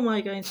 how am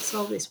I going to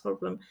solve this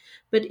problem?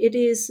 But it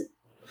is,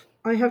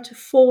 I have to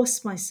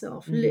force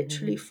myself,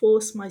 literally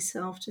force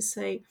myself to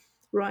say,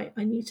 right,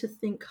 I need to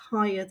think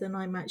higher than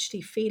I'm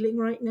actually feeling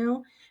right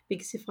now.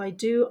 Because if I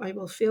do, I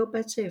will feel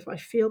better. If I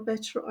feel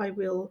better, I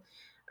will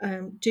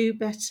do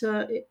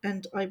better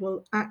and I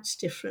will act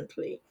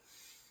differently.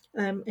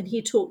 And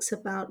he talks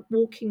about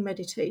walking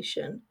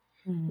meditation,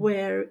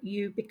 where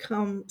you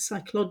become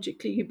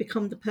psychologically, you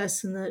become the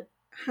person that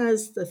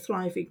has the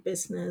thriving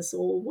business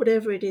or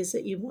whatever it is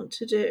that you want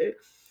to do.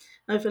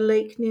 I have a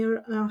lake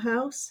near our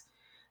house.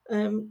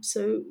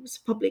 So it's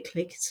a public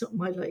lake, it's not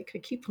my lake. I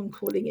keep on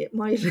calling it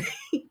my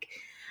lake.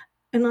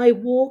 And I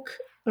walk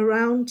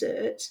around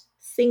it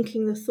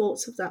thinking the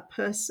thoughts of that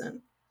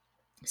person.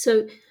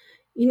 So,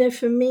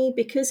 for me,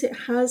 because it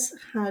has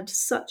had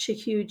such a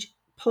huge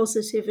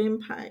positive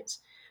impact,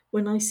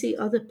 when I see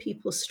other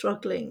people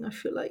struggling, I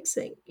feel like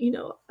saying,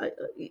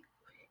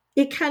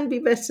 it can be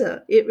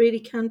better. It really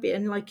can be.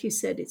 And like you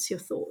said, it's your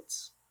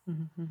thoughts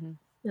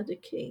that are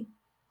key.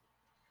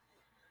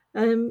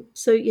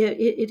 So, yeah,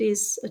 it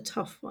is a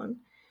tough one.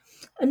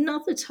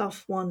 Another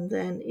tough one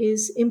then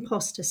is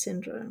imposter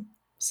syndrome.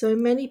 So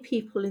many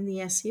people in the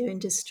SEO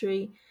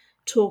industry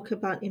talk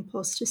about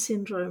imposter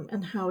syndrome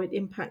and how it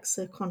impacts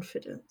their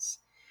confidence.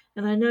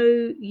 And I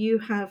know you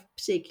have a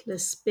particular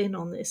spin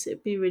on this.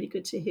 It'd be really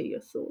good to hear your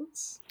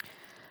thoughts.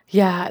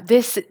 Yeah,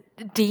 this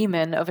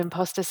demon of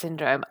imposter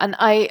syndrome. And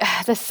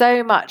there's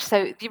so much.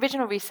 So the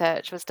original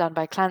research was done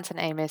by Clanton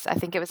Amis. I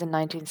think it was in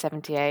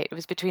 1978. It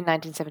was between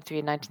 1973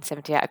 and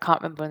 1978. I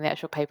can't remember when the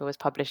actual paper was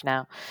published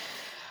now.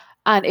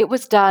 And it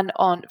was done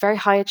on very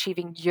high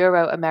achieving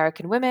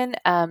Euro-American women,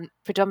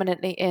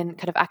 predominantly in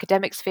kind of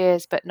academic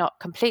spheres, but not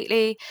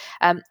completely.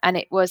 And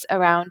it was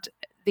around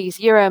these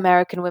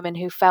Euro-American women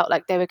who felt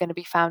like they were going to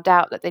be found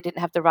out, that they didn't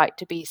have the right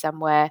to be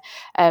somewhere,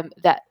 and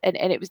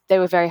it was, they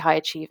were very high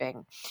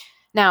achieving.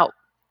 Now,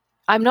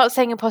 I'm not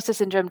saying imposter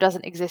syndrome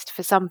doesn't exist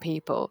for some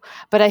people,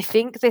 but I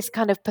think this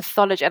kind of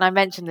pathology, and I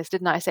mentioned this,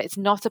 didn't I? I said it's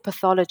not a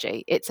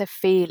pathology, it's a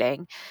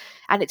feeling.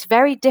 And it's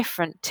very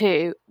different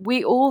too.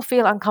 We all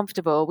feel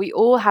uncomfortable. We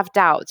all have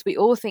doubts. We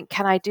all think,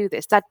 can I do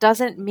this? That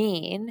doesn't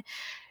mean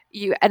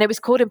and it was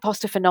called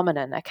imposter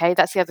phenomenon. Okay,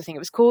 that's the other thing.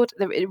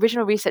 The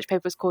original research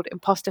paper was called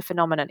imposter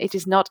phenomenon. It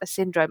is not a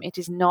syndrome. It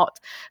is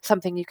not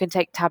something you can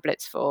take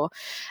tablets for.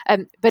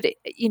 But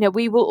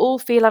we will all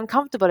feel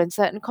uncomfortable in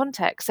certain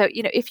contexts. So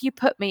if you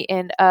put me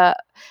in a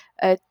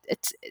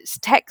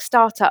tech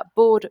startup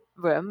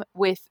boardroom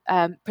with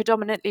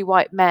predominantly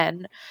white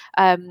men,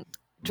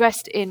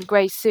 dressed in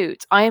grey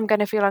suits, I am going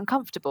to feel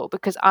uncomfortable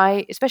because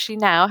especially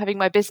now having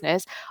my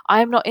business,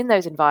 I am not in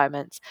those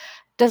environments.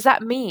 Does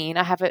that mean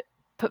I have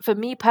but for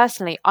me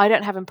personally, I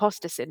don't have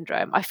imposter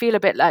syndrome. I feel a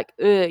bit like,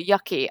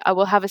 yucky. I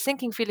will have a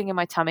sinking feeling in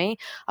my tummy.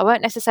 I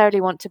won't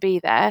necessarily want to be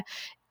there.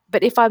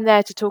 But if I'm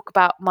there to talk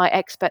about my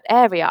expert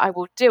area, I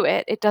will do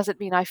it. It doesn't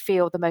mean I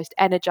feel the most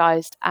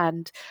energized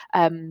and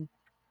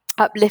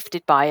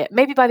uplifted by it.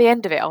 Maybe by the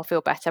end of it, I'll feel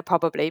better,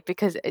 probably,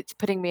 because it's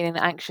putting me in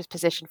an anxious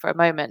position for a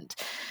moment.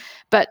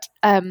 But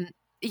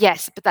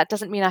yes, but that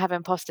doesn't mean I have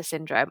imposter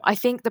syndrome. I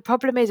think the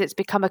problem is it's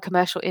become a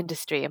commercial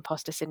industry,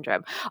 imposter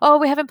syndrome. Oh,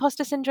 we have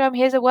imposter syndrome.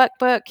 Here's a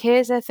workbook.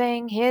 Here's a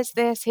thing. Here's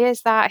this.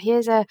 Here's that.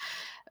 Here's an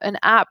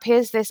app.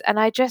 Here's this. And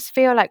I just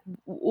feel like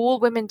all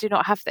women do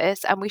not have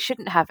this and we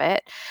shouldn't have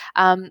it.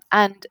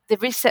 And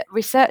the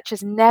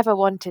researchers never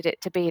wanted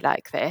it to be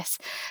like this.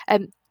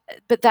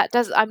 But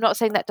I'm not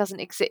saying that doesn't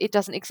exist. It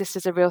doesn't exist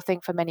as a real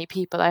thing for many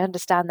people. I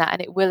understand that, and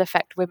it will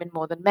affect women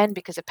more than men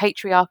because of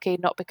patriarchy,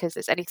 not because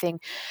there's anything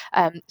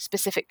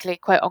specifically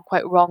quote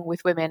unquote wrong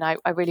with women. I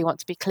really want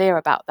to be clear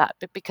about that,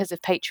 but because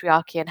of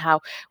patriarchy and how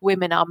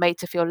women are made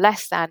to feel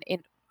less than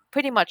in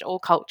pretty much all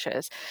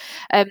cultures.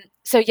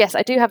 So yes,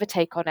 I do have a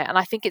take on it, and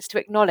I think it's to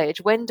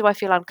acknowledge, when do I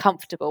feel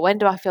uncomfortable? When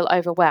do I feel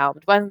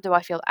overwhelmed? When do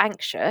I feel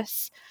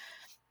anxious?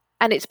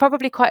 And it's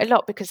probably quite a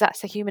lot because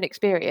that's the human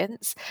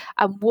experience.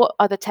 And what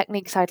are the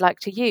techniques I'd like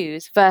to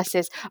use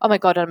versus, oh my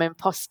God, I'm an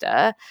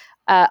imposter.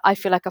 I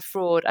feel like a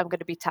fraud. I'm going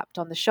to be tapped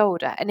on the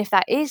shoulder. And if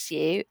that is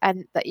you,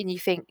 and you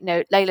think,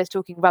 Leyla's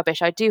talking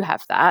rubbish, I do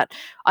have that.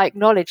 I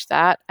acknowledge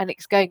that. And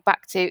it's going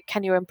back to,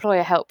 can your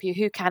employer help you?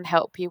 Who can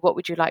help you? What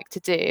would you like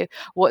to do?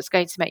 What's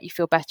going to make you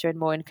feel better and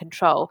more in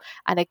control?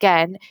 And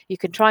again, you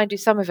can try and do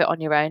some of it on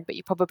your own, but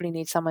you probably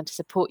need someone to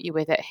support you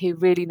with it who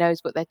really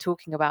knows what they're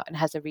talking about and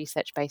has a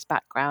research-based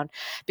background,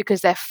 because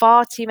there are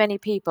far too many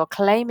people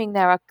claiming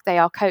they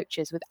are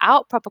coaches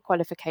without proper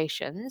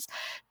qualifications,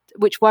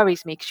 which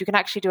worries me because you can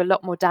actually do a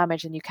lot more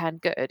damage than you can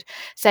good,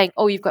 saying,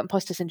 oh, you've got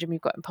imposter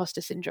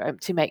syndrome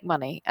to make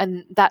money.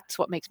 And that's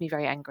what makes me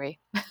very angry.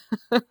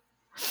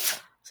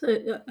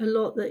 So a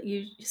lot that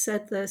you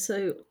said there.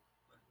 So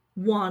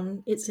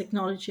One, it's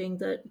acknowledging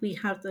that we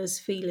have those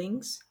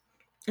feelings,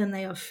 and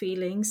they are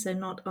feelings, they're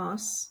not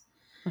us.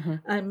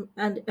 And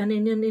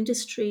in an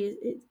industry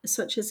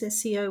such as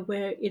SEO,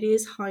 where it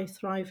is high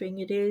thriving,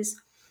 it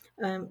is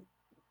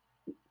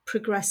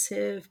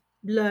progressive,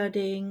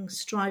 learning,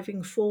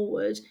 striving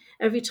forward,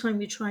 every time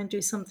you try and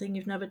do something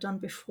you've never done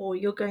before,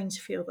 you're going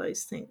to feel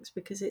those things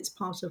because it's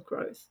part of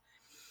growth.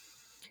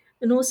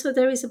 And also,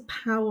 there is a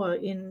power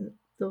in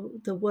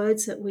the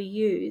words that we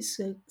use.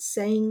 So,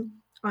 saying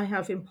I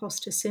have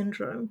imposter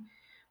syndrome,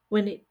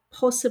 when it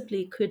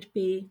possibly could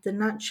be the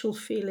natural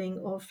feeling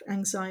of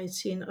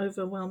anxiety and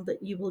overwhelm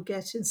that you will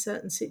get in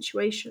certain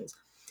situations,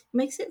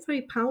 makes it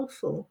very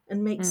powerful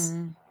and makes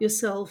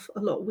yourself a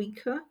lot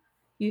weaker.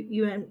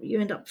 You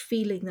end up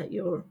feeling that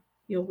you're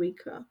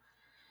weaker.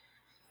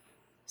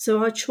 So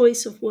our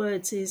choice of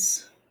words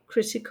is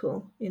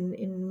critical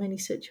in many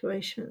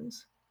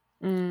situations.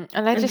 And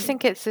I just And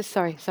think it's this.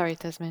 Sorry,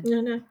 Tasmin.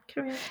 no,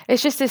 carry on.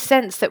 It's just this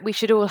sense that we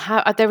should all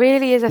have. There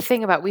really is a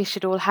thing about we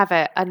should all have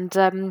it,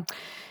 and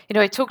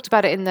I talked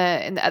about it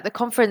at the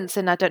conference,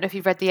 and I don't know if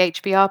you've read the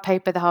HBR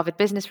paper, the Harvard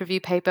Business Review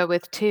paper,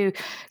 with two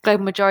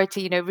global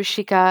majority,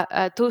 Rishika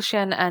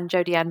Tulshan and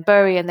Jodie Ann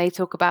Burry, and they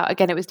talk about,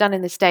 again, it was done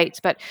in the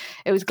States, but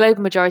it was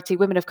global majority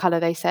women of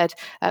color. They said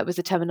was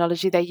the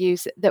terminology they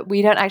use, that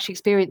we don't actually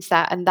experience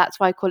that, and that's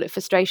why I call it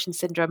frustration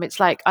syndrome. It's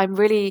like I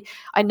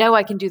know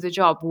I can do the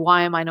job.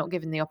 Why am I not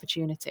given the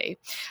opportunity?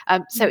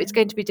 So it's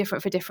going to be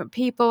different for different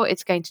people.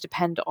 It's going to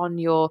depend on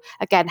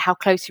how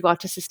close you are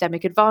to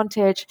systemic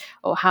advantage,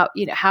 or how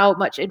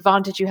much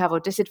advantage you have or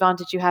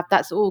disadvantage you have.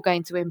 That's all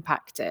going to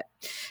impact it.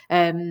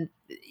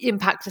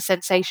 Impact the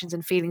sensations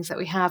and feelings that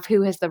we have.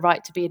 Who has the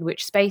right to be in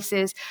which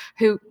spaces?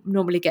 Who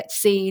normally gets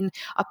seen?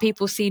 Are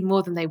people seen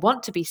more than they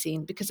want to be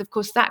seen? Because of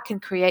course that can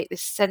create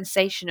this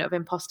sensation of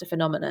imposter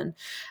phenomenon.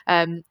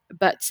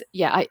 But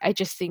yeah, I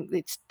just think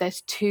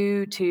there's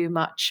too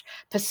much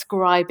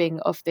prescribing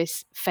of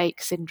this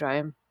fake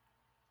syndrome.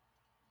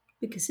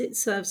 Because it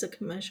serves a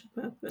commercial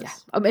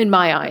purpose. Yeah, in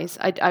my eyes,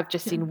 I've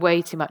just seen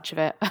way too much of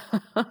it.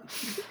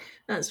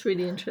 That's a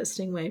really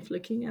interesting way of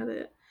looking at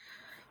it.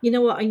 You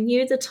know what? I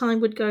knew the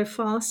time would go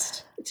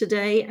fast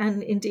today,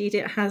 and indeed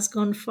it has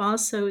gone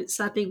fast. So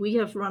sadly, we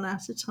have run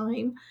out of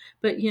time.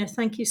 But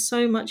thank you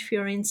so much for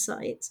your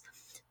insights.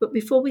 But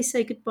before we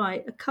say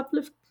goodbye, a couple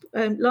of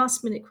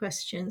last-minute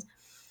questions.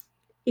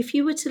 If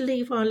you were to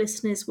leave our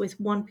listeners with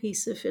one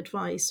piece of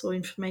advice or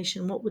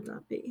information, what would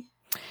that be?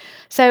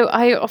 So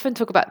I often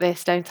talk about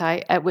this, don't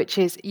I? Which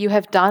is, you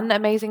have done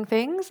amazing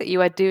things,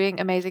 you are doing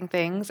amazing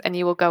things, and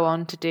you will go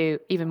on to do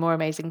even more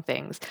amazing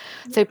things.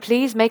 So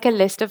please make a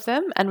list of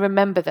them and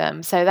remember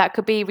them. So that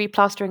could be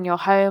replastering your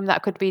home,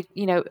 that could be,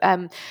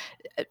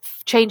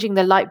 changing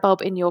the light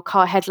bulb in your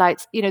car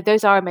headlights.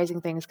 Those are amazing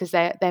things because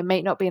they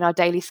may not be in our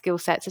daily skill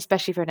sets,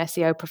 especially for an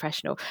SEO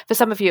professional. For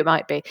some of you, it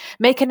might be.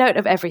 Make a note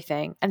of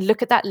everything and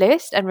look at that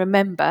list and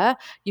remember,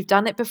 you've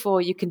done it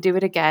before, you can do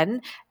it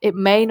again. It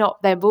may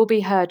not, there will be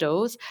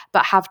hurdles,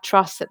 but have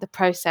trust that the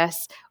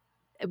process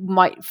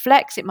might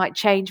flex, it might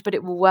change, but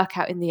it will work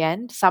out in the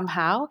end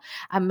somehow.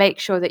 And make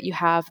sure that you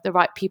have the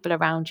right people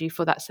around you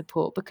for that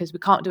support, because we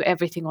can't do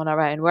everything on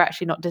our own. We're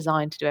actually not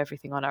designed to do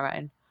everything on our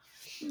own.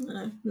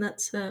 No,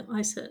 that's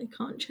I certainly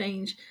can't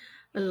change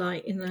a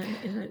light in a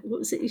what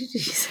was it you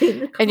say in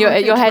the car? And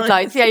your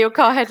headlights, yeah, your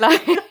car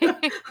headlight.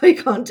 I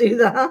can't do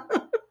that.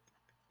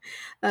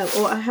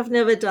 Or I have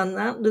never done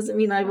that. Doesn't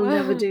mean I will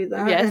never do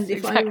that. Yes, and if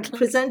exactly. I'm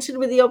presented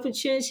with the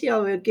opportunity, I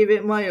will give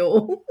it my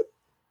all.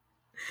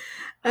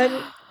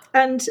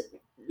 And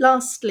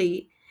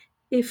lastly,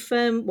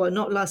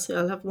 not lastly,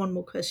 I'll have one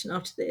more question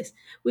after this.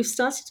 We've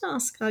started to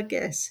ask our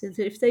guests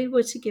if they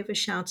were to give a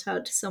shout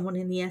out to someone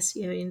in the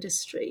SEO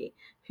industry,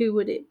 who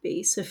would it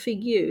be? So for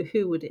you,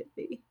 who would it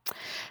be?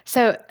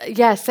 So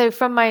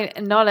from my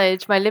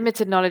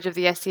limited knowledge of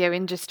the SEO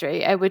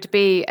industry, it would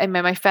be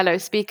my fellow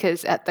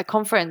speakers at the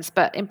conference,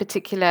 but in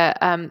particular,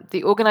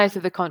 the organizer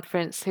of the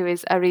conference, who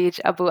is Arij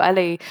Abu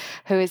Ali,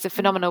 who is a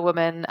phenomenal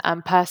woman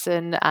and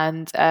person.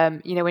 And,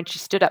 when she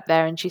stood up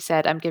there and she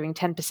said, I'm giving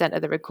 10%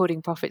 of the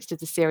recording profits to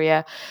the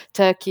Syria,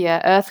 Turkey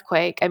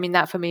earthquake. I mean,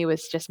 that for me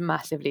was just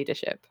massive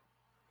leadership.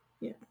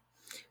 Yeah.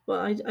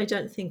 Well, I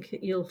don't think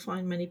you'll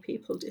find many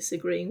people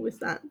disagreeing with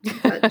that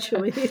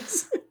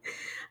choice.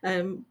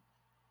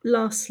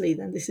 Lastly,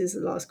 then, this is the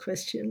last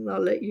question,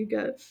 I'll let you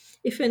go.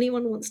 If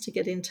anyone wants to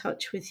get in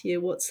touch with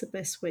you, what's the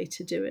best way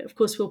to do it? Of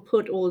course, we'll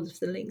put all of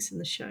the links in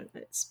the show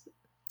notes.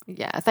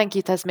 Yeah, thank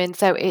you, Tasmin.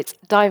 So it's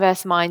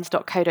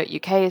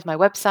diverseminds.co.uk is my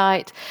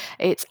website.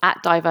 It's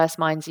at Diverse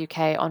Minds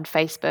UK on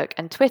Facebook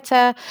and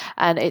Twitter,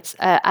 and it's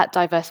at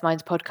Diverse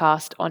Minds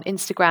Podcast on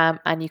Instagram.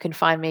 And you can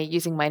find me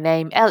using my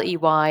name,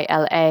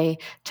 Leyla,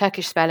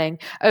 Turkish spelling,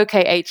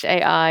 Okhai,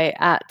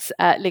 at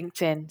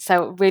LinkedIn.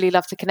 So really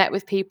love to connect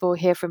with people,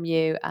 hear from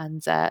you,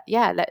 and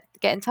let's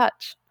get in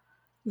touch.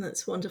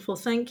 That's wonderful.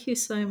 Thank you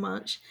so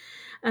much.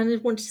 And I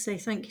want to say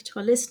thank you to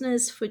our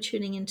listeners for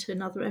tuning into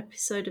another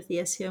episode of the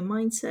SEO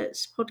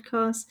Mindset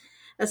podcast.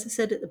 As I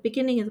said at the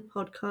beginning of the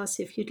podcast,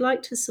 if you'd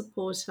like to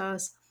support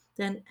us,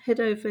 then head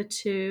over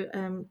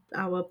to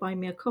our Buy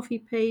Me a Coffee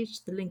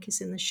page. The link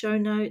is in the show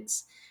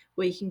notes,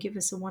 where you can give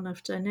us a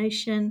one-off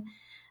donation.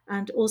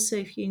 And also,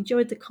 if you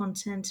enjoyed the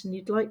content and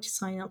you'd like to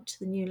sign up to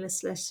the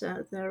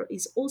newsletter, there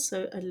is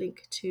also a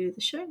link to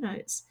the show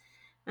notes.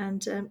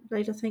 And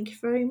Leyla, thank you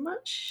very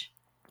much.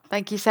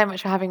 Thank you so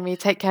much for having me.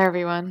 Take care,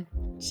 everyone.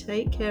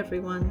 Take care,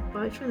 everyone.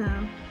 Bye for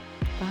now.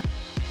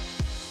 Bye.